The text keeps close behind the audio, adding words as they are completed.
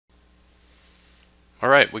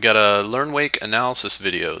Alright, we got a LearnWake analysis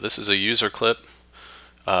video. This is a user clip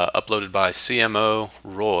uploaded by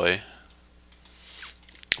cmoroy.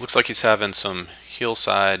 Looks like he's having some heel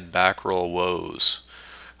side backroll woes.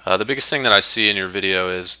 The biggest thing that I see in your video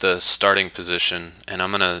is the starting position, and I'm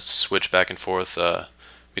going to switch back and forth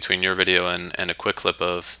between your video and a quick clip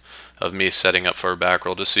of me setting up for a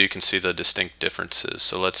backroll just so you can see the distinct differences.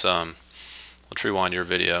 So let's rewind your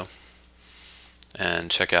video and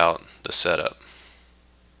check out the setup.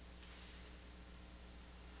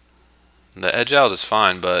 The edge out is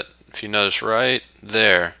fine, but if you notice right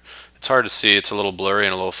there, it's hard to see, it's a little blurry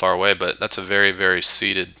and a little far away, but that's a very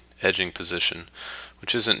seated edging position,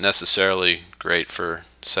 which isn't necessarily great for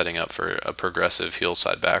setting up for a progressive heel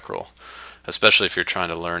side back roll, especially if you're trying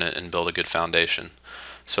to learn it and build a good foundation.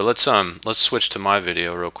 So let's switch to my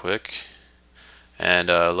video real quick and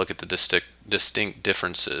look at the distinct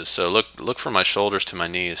differences. So look from my shoulders to my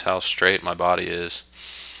knees, how straight my body is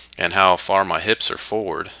and how far my hips are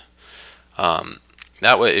forward.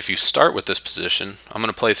 That way, if you start with this position, I'm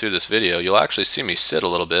going to play through this video, you'll actually see me sit a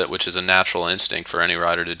little bit, which is a natural instinct for any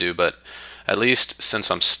rider to do, but at least since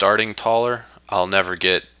I'm starting taller, I'll never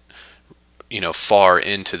get far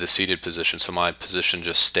into the seated position, so my position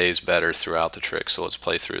just stays better throughout the trick. So let's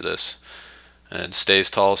play through this. And stays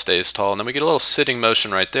tall, and then we get a little sitting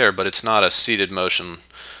motion right there, but it's not a seated motion,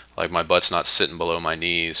 like my butt's not sitting below my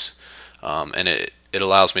knees, and it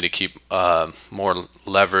allows me to keep more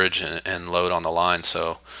leverage and load on the line,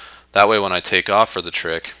 so that way when I take off for the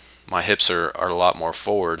trick, my hips are a lot more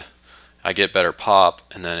forward. I get better pop,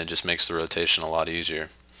 and then it just makes the rotation a lot easier.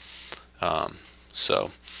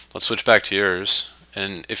 So let's switch back to yours,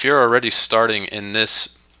 and if you're already starting in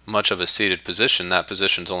this much of a seated position, that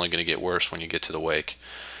position's only going to get worse when you get to the wake.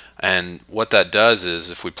 And what that does is,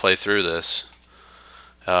 if we play through this,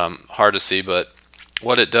 hard to see, but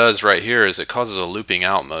what it does right here is it causes a looping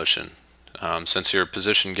out motion. Since your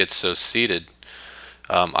position gets so seated,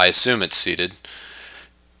 I assume it's seated,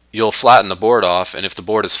 you'll flatten the board off, and if the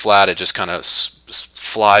board is flat, it just kind of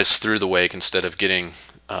flies through the wake instead of getting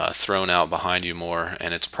thrown out behind you more.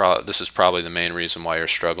 And this is probably the main reason why you're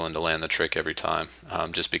struggling to land the trick every time,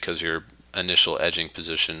 just because your initial edging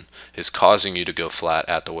position is causing you to go flat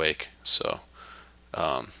at the wake. So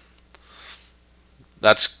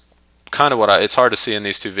that's kind of what it's hard to see in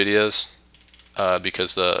these two videos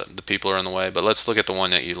because the people are in the way, but let's look at the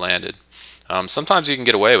one that you landed. Sometimes you can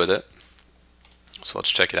get away with it, so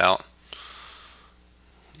let's check it out,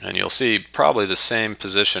 and you'll see probably the same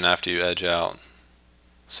position after you edge out.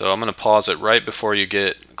 So I'm going to pause it right before you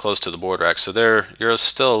get close to the board rack. So there, you're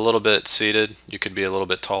still a little bit seated, you could be a little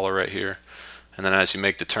bit taller right here, and then as you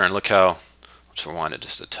make the turn, look how, let's rewind it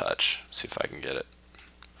just a touch, see if I can get it.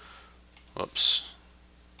 Whoops.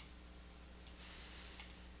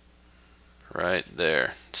 Right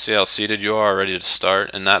there. See how seated you are ready to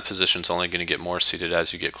start, and that position's only going to get more seated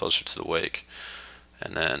as you get closer to the wake.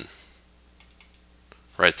 And then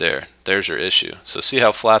right there, there's your issue. So see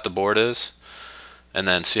how flat the board is, and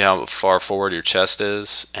then see how far forward your chest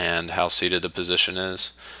is and how seated the position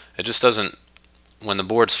is. It just doesn't, when the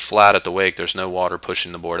board's flat at the wake, there's no water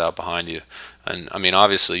pushing the board out behind you. And I mean,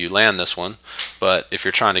 obviously you land this one, but if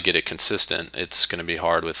you're trying to get it consistent, it's going to be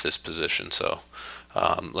hard with this position. So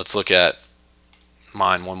let's look at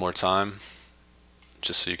mine one more time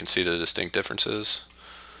just so you can see the distinct differences.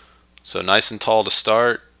 So nice and tall to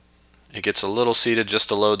start, it gets a little seated just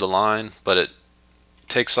to load the line, but it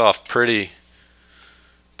takes off pretty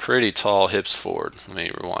tall hips forward. Let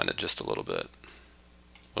me rewind it just a little bit.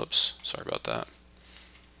 Whoops, sorry about that.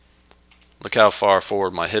 Look how far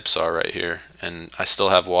forward my hips are right here, and I still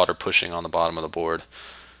have water pushing on the bottom of the board,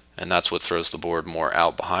 and that's what throws the board more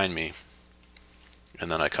out behind me, and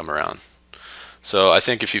then I come around. So I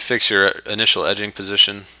think if you fix your initial edging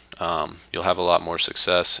position, you'll have a lot more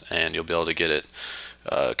success and you'll be able to get it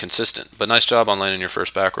consistent. But nice job on landing your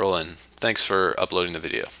first back roll, and thanks for uploading the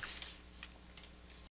video.